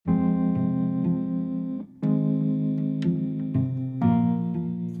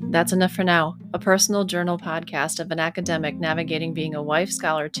That's enough for now. A personal journal podcast of an academic navigating being a wife,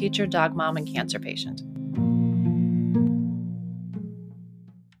 scholar, teacher, dog mom, and cancer patient.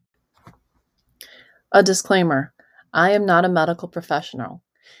 A disclaimer: I am not a medical professional,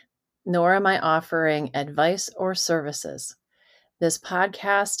 nor am I offering advice or services. This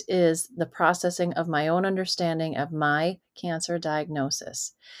podcast is the processing of my own understanding of my cancer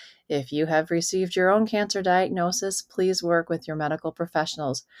diagnosis. If you have received your own cancer diagnosis, please work with your medical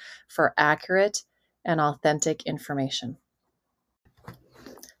professionals for accurate and authentic information.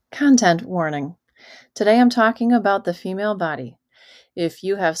 Content warning. Today I'm talking about the female body. If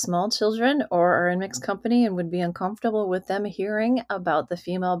you have small children or are in mixed company and would be uncomfortable with them hearing about the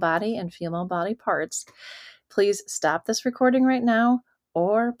female body and female body parts, please stop this recording right now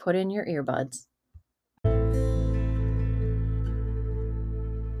or put in your earbuds.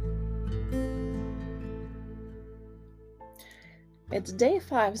 It's day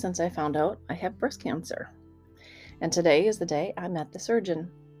 5 since I found out I have breast cancer, and today is the day I met the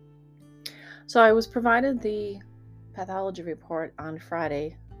surgeon. So I was provided the pathology report on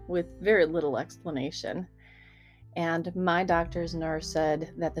Friday with very little explanation, and my doctor's nurse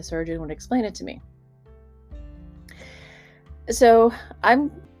said that the surgeon would explain it to me. So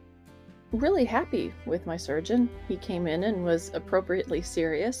I'm really happy with my surgeon. He came in and was appropriately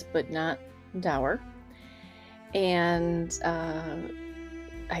serious, but not dour. And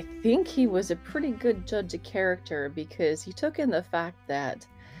I think he was a pretty good judge of character because he took in the fact that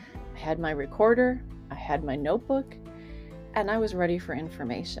I had my recorder, I had my notebook, and I was ready for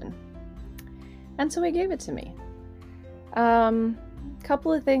information. And so he gave it to me.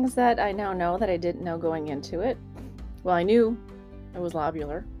 Couple of things that I now know that I didn't know going into it. Well, I knew it was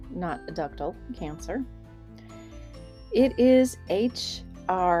lobular, not ductal cancer. It is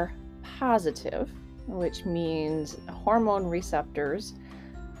HR positive, which means hormone receptors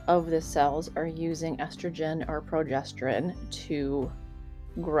of the cells are using estrogen or progesterone to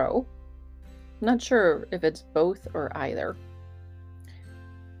grow. I'm not sure if it's both or either.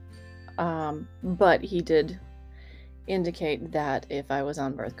 But he did indicate that if I was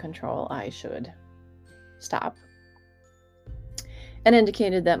on birth control, I should stop. And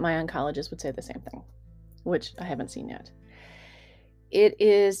indicated that my oncologist would say the same thing, which I haven't seen yet. It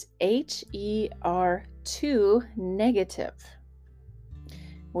is HER2 negative,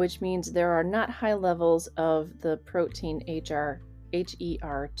 which means there are not high levels of the protein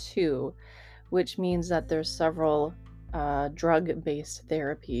HER2, which means that there's several drug-based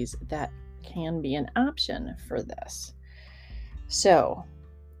therapies that can be an option for this. So,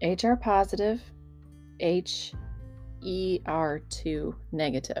 HR positive, HER2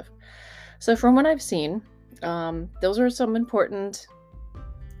 negative. So from what I've seen, those are some important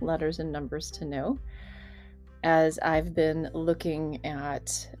letters and numbers to know. As I've been looking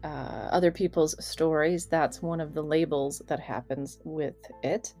at other people's stories, that's one of the labels that happens with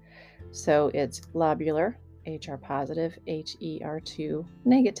it. So it's lobular, HR positive, HER2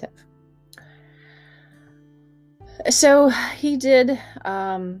 negative. So he did,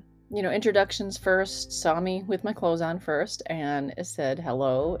 introductions first, saw me with my clothes on first, and said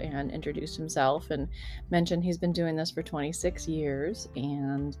hello and introduced himself and mentioned he's been doing this for 26 years,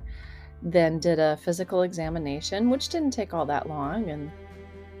 and then did a physical examination, which didn't take all that long, and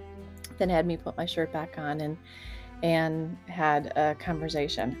then had me put my shirt back on and had a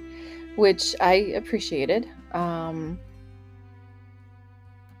conversation, which I appreciated.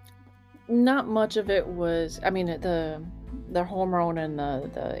 Not much of it was, the hormone and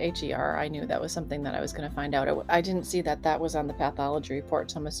the HER, I knew that was something that I was going to find out. I didn't see that was on the pathology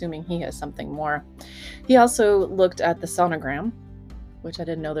report, so I'm assuming he has something more. He also looked at the sonogram, which I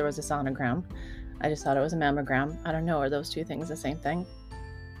didn't know there was a sonogram. I just thought it was a mammogram. I don't know, are those two things the same thing?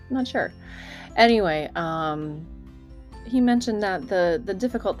 I'm not sure. Anyway, he mentioned that the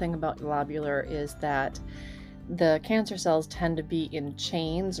difficult thing about lobular is that the cancer cells tend to be in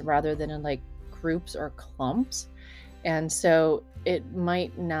chains rather than in like groups or clumps. And so it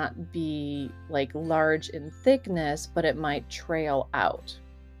might not be like large in thickness, but it might trail out.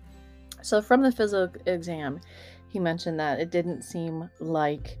 So from the physical exam, he mentioned that it didn't seem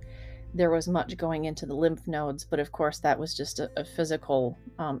like there was much going into the lymph nodes, but of course that was just a physical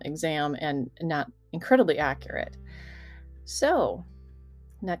exam and not incredibly accurate. So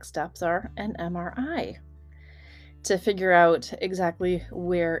next steps are an MRI to figure out exactly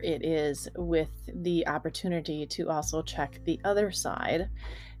where it is, with the opportunity to also check the other side,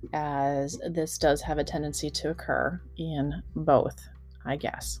 as this does have a tendency to occur in both, I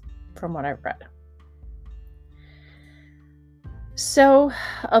guess, from what I've read. So,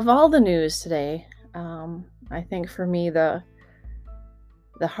 of all the news today, I think for me the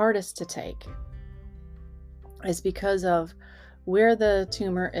the hardest to take is because of where the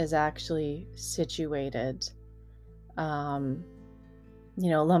tumor is actually situated.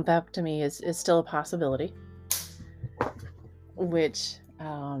 Lumpectomy is still a possibility, which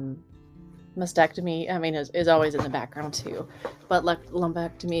mastectomy, is always in the background too, but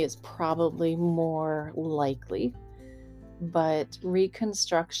lumpectomy is probably more likely. But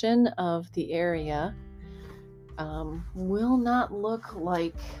reconstruction of the area will not look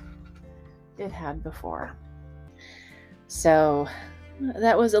like it had before. So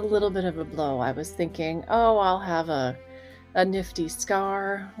that was a little bit of a blow. I was thinking, oh, I'll have a nifty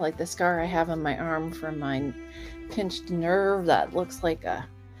scar, like the scar I have on my arm from my pinched nerve that looks like a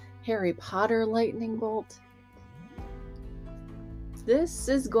Harry Potter lightning bolt. This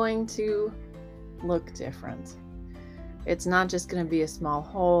is going to look different. It's not just going to be a small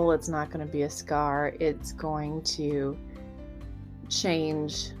hole. It's not going to be a scar. It's going to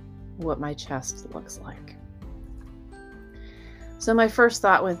change what my chest looks like. So my first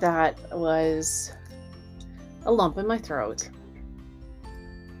thought with that was a lump in my throat.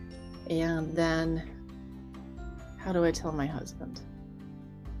 And then, how do I tell my husband?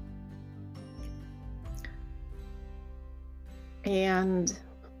 And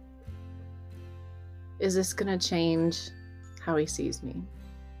is this going to change how he sees me?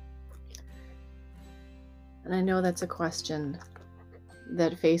 And I know that's a question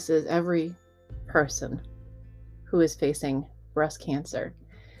that faces every person who is facing breast cancer.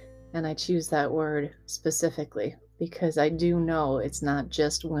 And I choose that word specifically because I do know it's not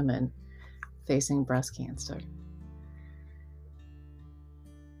just women facing breast cancer.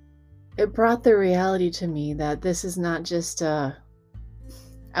 It brought the reality to me that this is not just a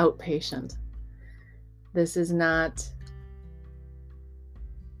outpatient. This is not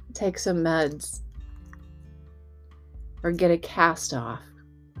take some meds or get a cast off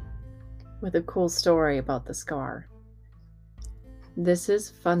with a cool story about the scar. This is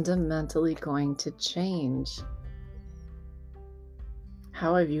fundamentally going to change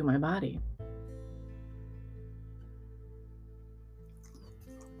how I view my body.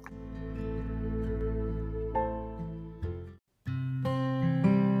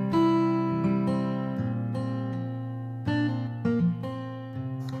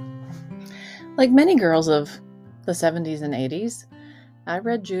 Like many girls of the 70s and 80s, I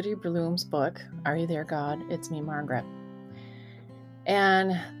read Judy Blume's book, Are You There, God? It's Me, Margaret.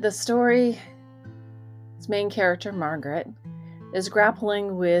 And the story, its main character, Margaret, is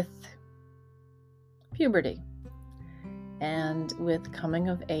grappling with puberty and with coming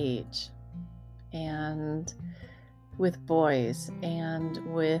of age and with boys and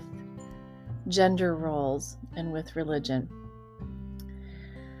with gender roles and with religion.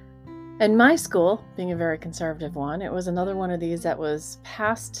 In my school, being a very conservative one, it was another one of these that was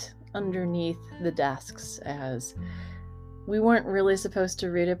passed underneath the desks, as we weren't really supposed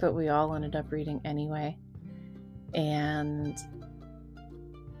to read it, but we all ended up reading anyway. And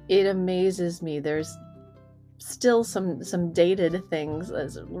it amazes me. There's still some dated things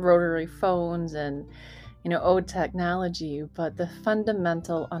as rotary phones and old technology, but the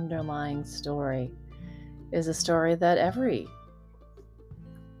fundamental underlying story is a story that every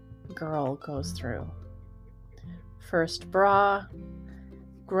girl goes through. First bra,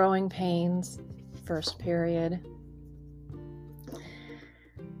 growing pains, first period,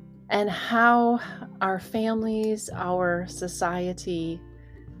 and how our families, our society,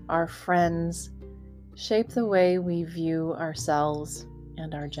 our friends shape the way we view ourselves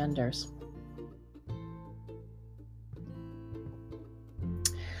and our genders.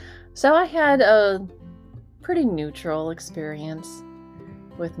 So I had a pretty neutral experience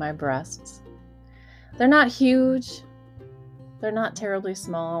with my breasts. They're not huge. They're not terribly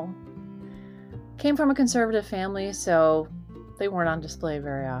small. Came from a conservative family, so they weren't on display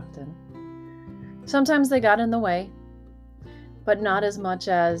very often. Sometimes they got in the way, but not as much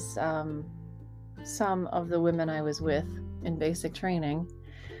as some of the women I was with in basic training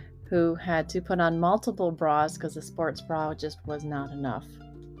who had to put on multiple bras because the sports bra just was not enough.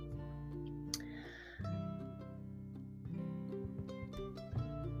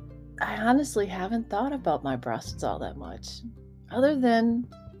 I honestly haven't thought about my breasts all that much, other than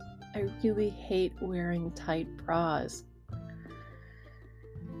I really hate wearing tight bras.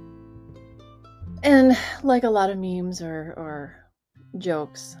 And like a lot of memes or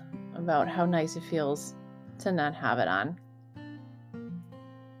jokes about how nice it feels to not have it on.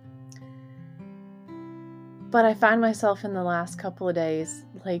 But I find myself in the last couple of days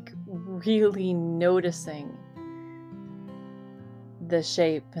really noticing the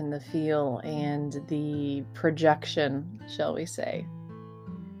shape and the feel and the projection, shall we say,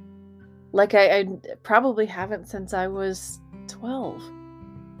 like I probably haven't since I was 12,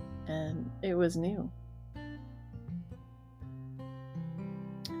 and it was new.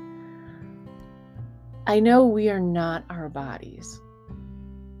 I know we are not our bodies,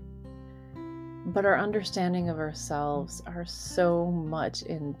 but our understanding of ourselves are so much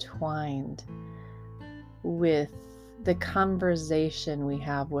entwined with the conversation we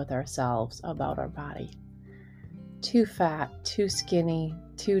have with ourselves about our body. Too fat, too skinny,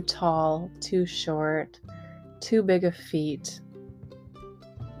 too tall, too short, too big of feet.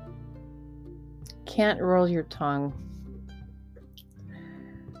 Can't roll your tongue.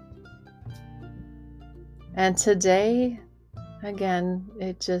 And today, again,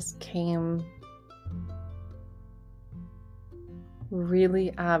 it just came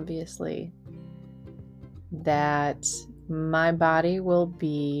really obviously that my body will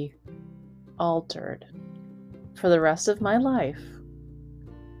be altered for the rest of my life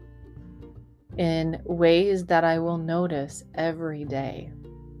in ways that I will notice every day.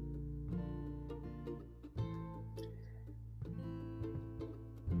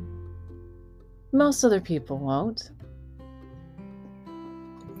 Most other people won't.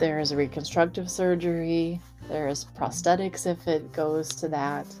 There is reconstructive surgery, there is prosthetics if it goes to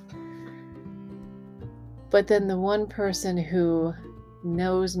that. But then the one person who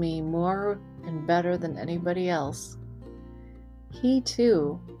knows me more and better than anybody else, he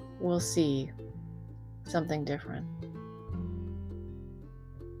too will see something different.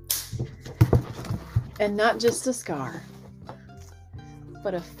 And not just a scar,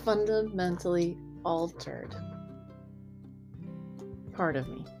 but a fundamentally altered part of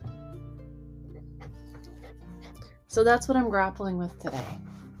me. So that's what I'm grappling with today.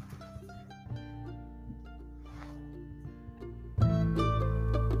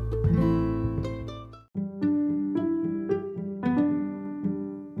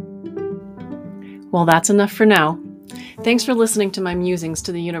 Well, that's enough for now. Thanks for listening to my musings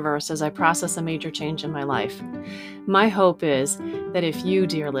to the universe as I process a major change in my life. My hope is that if you,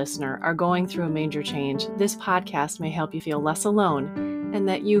 dear listener, are going through a major change, this podcast may help you feel less alone and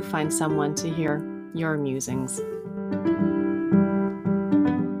that you find someone to hear your musings.